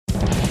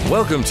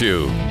Welcome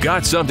to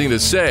Got Something to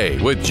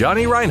Say with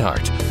Johnny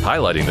Reinhardt,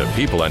 highlighting the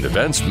people and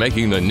events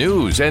making the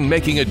news and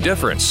making a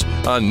difference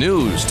on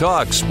News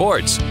Talk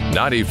Sports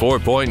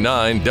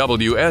 94.9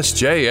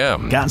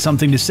 WSJM. Got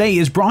Something to Say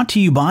is brought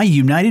to you by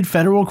United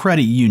Federal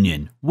Credit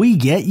Union. We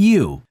get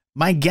you.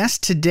 My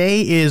guest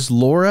today is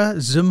Laura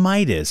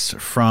Zemaitis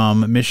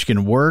from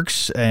Michigan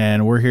Works,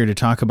 and we're here to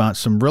talk about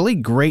some really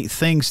great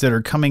things that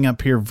are coming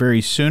up here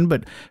very soon.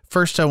 But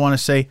first, I want to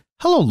say,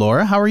 hello,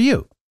 Laura. How are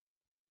you?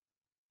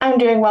 I'm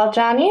doing well,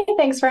 Johnny.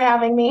 Thanks for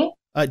having me.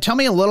 Tell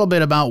me a little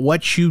bit about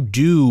what you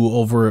do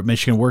over at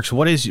Michigan Works.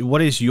 What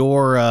is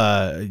your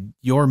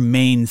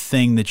main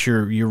thing that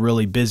you're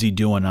really busy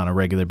doing on a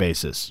regular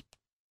basis?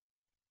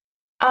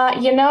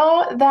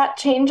 That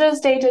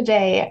changes day to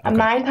day. Okay.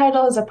 My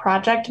title is a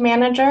project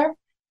manager,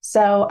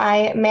 so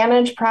I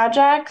manage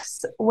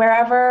projects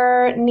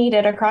wherever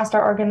needed across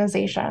our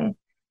organization.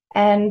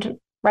 And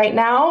right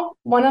now,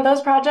 one of those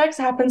projects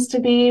happens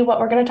to be what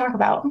we're going to talk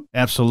about.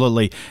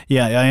 Absolutely.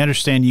 Yeah, I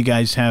understand you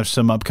guys have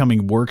some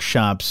upcoming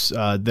workshops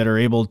that are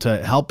able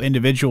to help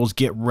individuals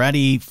get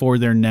ready for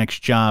their next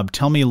job.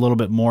 Tell me a little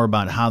bit more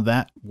about how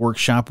that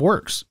workshop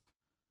works.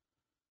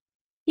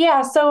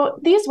 Yeah, so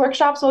these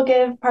workshops will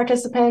give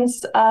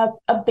participants a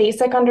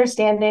basic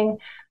understanding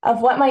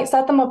of what might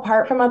set them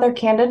apart from other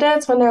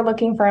candidates when they're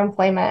looking for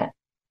employment.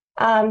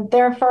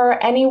 They're for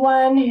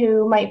anyone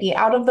who might be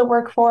out of the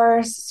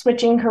workforce,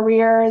 switching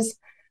careers,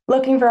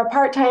 looking for a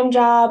part-time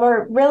job,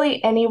 or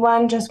really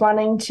anyone just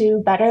wanting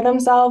to better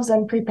themselves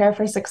and prepare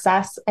for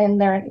success in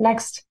their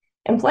next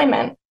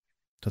employment.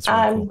 That's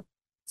really cool.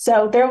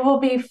 So there will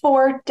be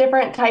 4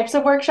 different types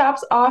of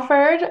workshops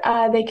offered.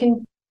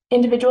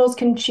 Individuals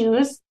can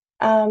choose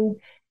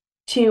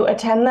to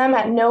attend them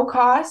at no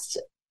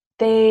cost.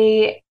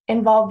 They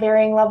involve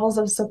varying levels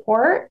of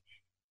support.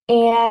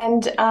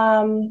 And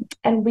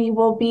we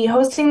will be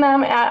hosting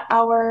them at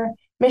our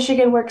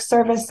Michigan Works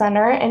Service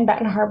Center in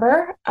Benton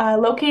Harbor,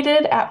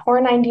 located at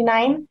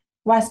 499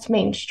 West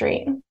Main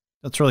Street.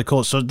 That's really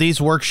cool. So these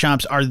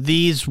workshops, are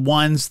these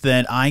ones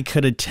that I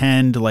could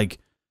attend, like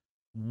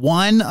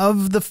one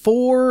of the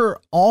 4,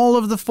 all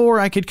of the 4,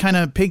 I could kind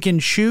of pick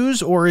and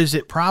choose, or is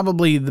it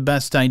probably the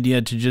best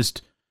idea to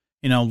just,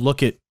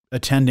 look at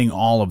attending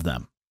all of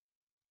them?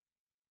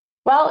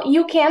 Well,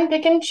 you can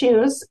pick and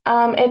choose.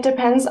 It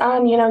depends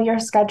on, your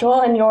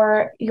schedule and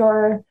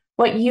your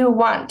what you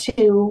want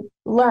to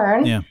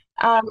learn. Yeah.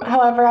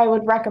 However, I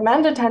would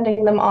recommend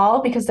attending them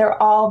all because they're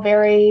all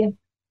very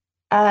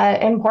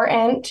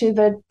important to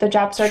the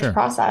job search Sure.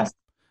 process.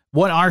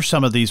 What are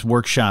some of these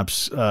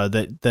workshops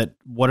that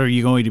what are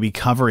you going to be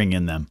covering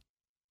in them?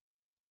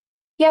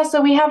 Yeah,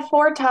 so we have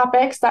 4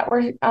 topics that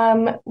we're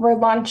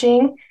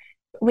launching.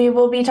 We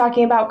will be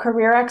talking about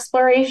career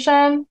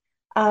exploration,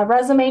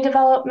 resume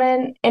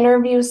development,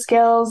 interview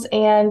skills,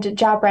 and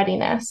job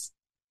readiness.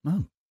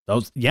 Oh,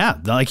 those, yeah,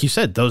 like you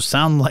said, those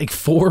sound like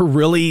 4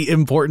 really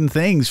important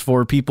things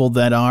for people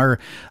that are,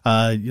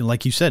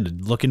 like you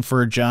said, looking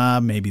for a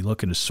job, maybe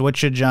looking to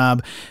switch a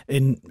job.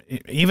 And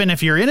even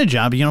if you're in a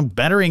job,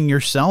 bettering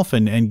yourself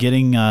and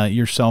getting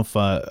yourself,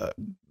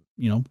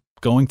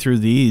 going through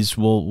these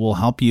will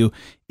help you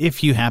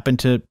if you happen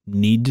to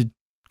need to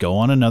go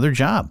on another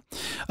job.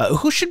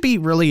 Who should be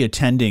really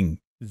attending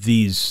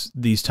these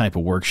type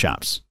of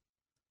workshops?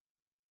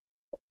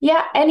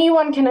 Yeah,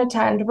 anyone can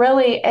attend.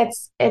 Really,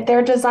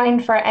 they're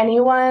designed for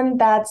anyone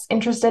that's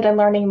interested in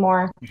learning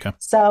more. Okay.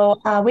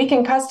 So we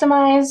can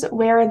customize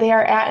where they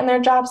are at in their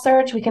job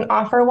search. We can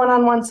offer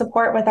one-on-one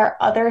support with our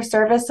other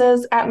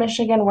services at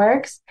Michigan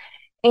Works.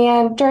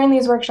 And during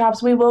these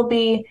workshops, we will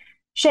be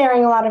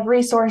sharing a lot of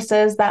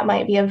resources that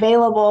might be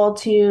available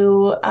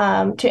to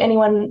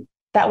anyone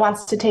that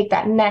wants to take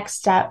that next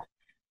step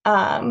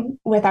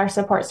with our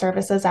support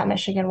services at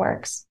Michigan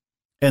Works.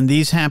 And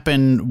these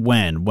happen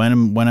when?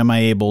 When am I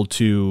able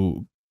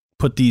to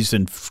put these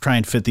and try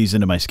and fit these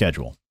into my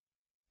schedule?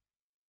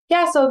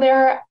 Yeah, so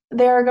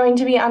they're going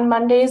to be on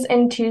Mondays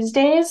and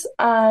Tuesdays,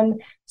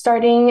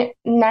 starting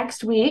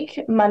next week,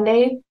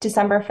 Monday,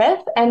 December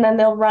 5th, and then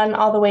they'll run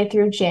all the way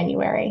through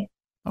January.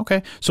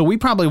 Okay, so we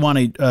probably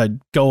want to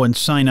go and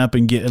sign up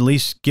and at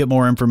least get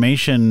more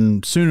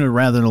information sooner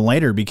rather than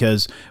later,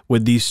 because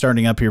with these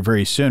starting up here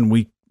very soon,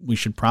 we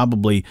should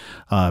probably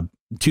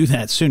do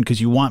that soon,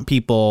 because you want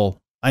people.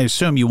 I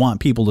assume you want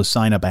people to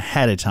sign up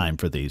ahead of time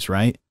for these,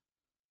 right?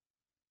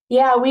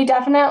 Yeah, we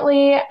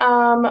definitely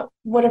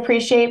would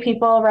appreciate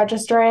people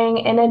registering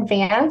in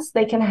advance.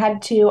 They can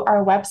head to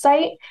our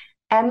website,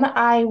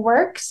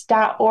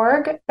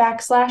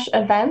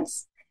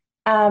 miworks.org/events.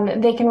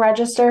 They can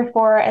register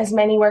for as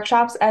many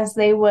workshops as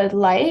they would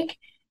like.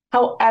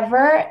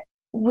 However,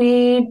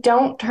 we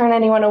don't turn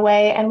anyone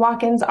away, and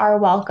walk-ins are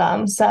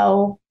welcome.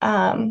 So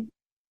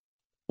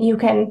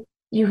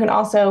you can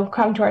also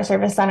come to our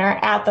service center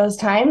at those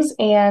times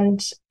and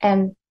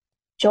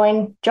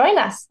join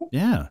us.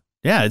 Yeah.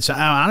 It's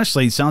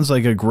honestly, it sounds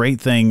like a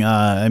great thing.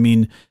 I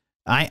mean,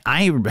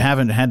 I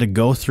haven't had to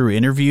go through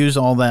interviews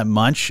all that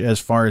much as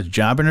far as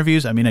job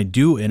interviews. I mean, I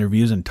do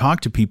interviews and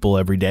talk to people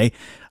every day.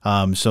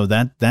 So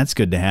that's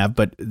good to have.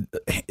 But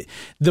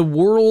the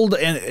world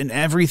and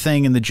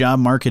everything in the job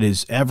market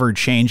is ever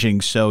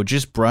changing. So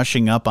just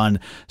brushing up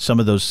on some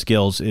of those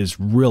skills is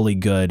really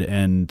good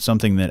and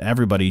something that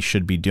everybody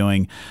should be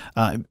doing.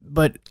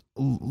 But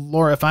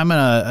Laura, if I'm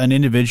an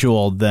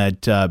individual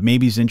that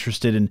maybe is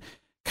interested in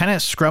kind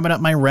of scrubbing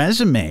up my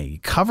resume,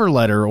 cover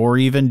letter, or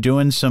even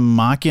doing some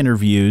mock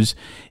interviews,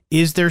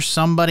 is there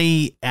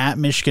somebody at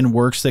Michigan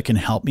Works that can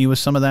help me with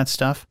some of that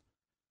stuff?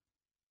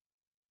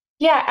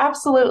 Yeah,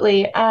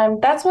 absolutely.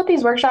 That's what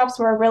these workshops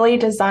were really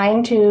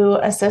designed to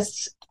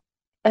assist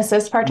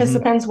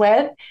participants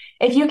with.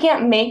 If you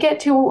can't make it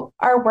to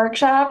our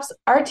workshops,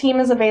 our team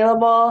is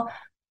available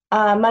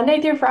Monday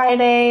through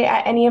Friday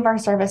at any of our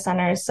service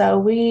centers. So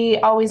we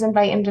always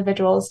invite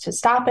individuals to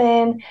stop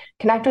in,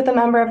 connect with a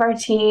member of our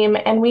team,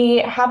 and we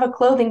have a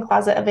clothing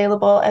closet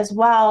available as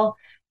well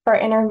for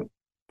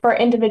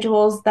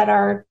individuals that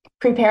are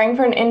preparing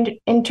for an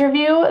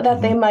interview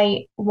that they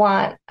might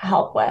want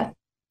help with.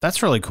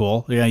 That's really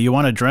cool. Yeah, you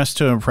want to dress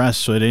to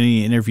impress at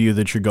any interview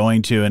that you're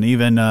going to, and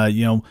even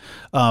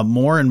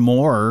more and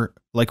more,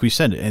 like we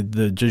said,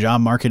 the job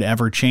market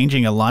ever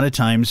changing. A lot of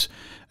times,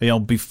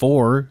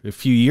 before a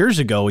few years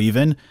ago,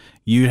 even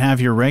you'd have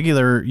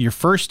your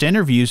first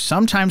interviews.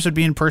 Sometimes would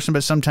be in person,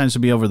 but sometimes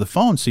would be over the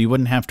phone, so you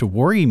wouldn't have to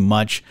worry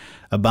much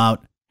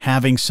about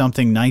having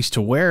something nice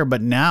to wear.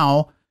 But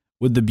now,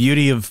 with the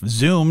beauty of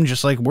Zoom,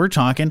 just like we're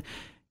talking,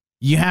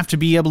 you have to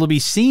be able to be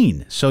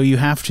seen. So you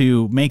have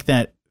to make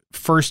that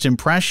first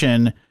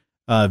impression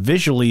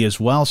visually as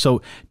well.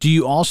 So do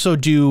you also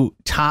do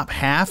top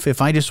half?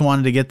 If I just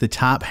wanted to get the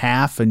top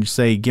half and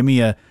say, give me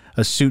a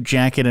suit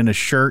jacket and a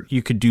shirt,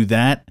 you could do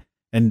that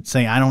and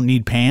say, I don't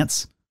need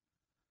pants?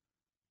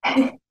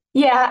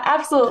 Yeah,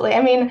 absolutely.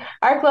 I mean,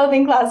 our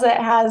clothing closet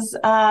has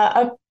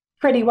a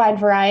pretty wide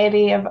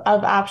variety of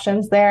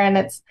options there, and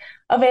it's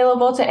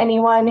available to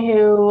anyone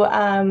who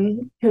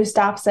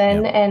stops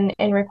in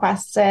and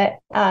requests it.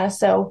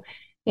 So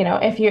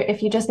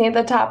if you just need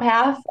the top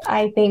half,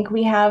 I think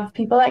we have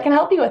people that can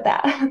help you with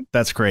that.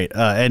 That's great.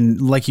 And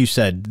like you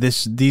said,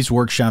 these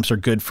workshops are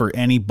good for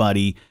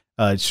anybody,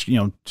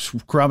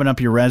 scrubbing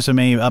up your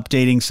resume,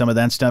 updating some of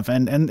that stuff.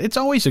 And it's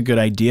always a good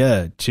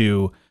idea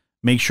to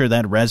make sure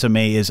that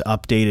resume is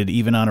updated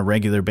even on a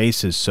regular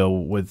basis. So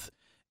with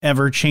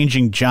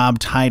ever-changing job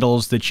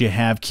titles that you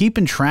have,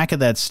 keeping track of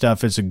that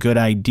stuff is a good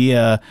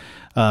idea.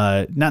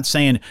 Not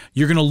saying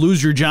you're going to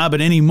lose your job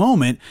at any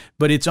moment,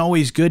 but it's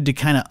always good to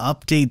kind of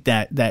update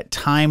that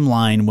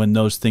timeline when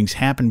those things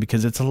happen,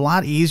 because it's a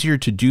lot easier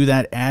to do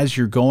that as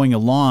you're going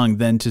along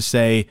than to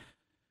say,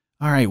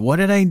 all right, what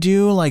did I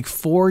do like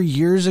 4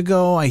 years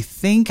ago? I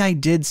think I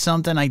did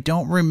something. I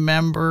don't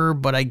remember,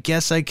 but I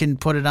guess I can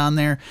put it on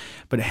there.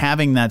 But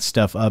having that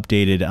stuff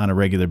updated on a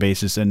regular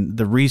basis and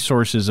the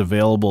resources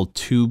available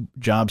to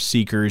job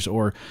seekers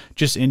or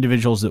just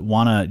individuals that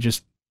want to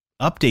just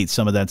update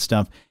some of that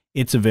stuff,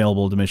 it's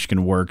available to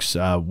Michigan Works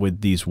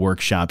with these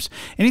workshops.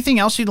 Anything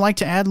else you'd like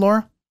to add,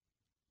 Laura?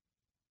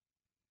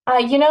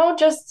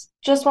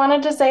 Just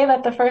wanted to say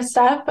that the first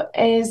step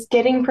is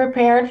getting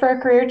prepared for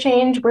a career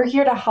change. We're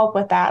here to help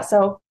with that.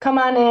 So come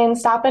on in,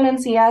 stop in and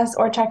see us,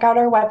 or check out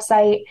our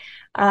website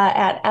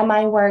at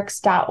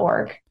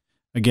miworks.org.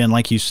 Again,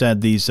 like you said,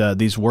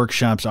 these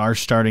workshops are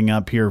starting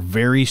up here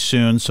very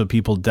soon, so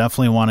people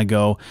definitely want to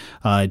go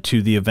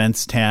to the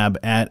events tab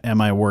at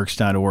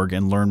miworks.org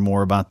and learn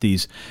more about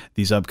these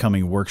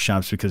upcoming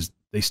workshops, because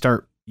they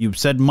start, you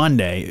said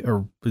Monday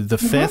or the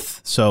 5th.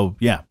 So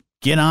yeah,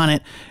 get on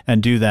it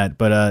and do that.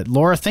 But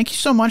Laura, thank you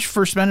so much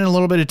for spending a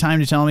little bit of time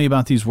to tell me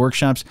about these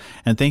workshops,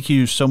 and thank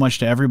you so much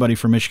to everybody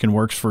from Michigan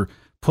Works for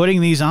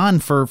putting these on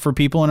for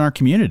people in our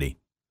community.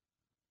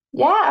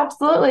 Yeah,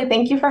 absolutely.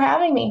 Thank you for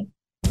having me.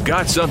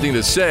 Got Something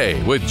to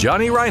Say with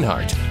Johnny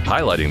Reinhardt,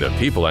 highlighting the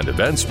people and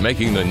events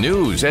making the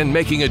news and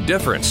making a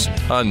difference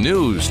on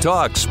News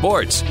Talk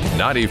Sports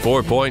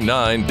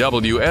 94.9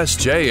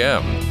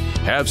 WSJM.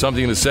 Have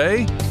something to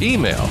say?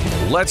 Email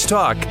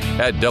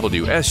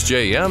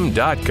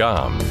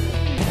letstalk@WSJM.com.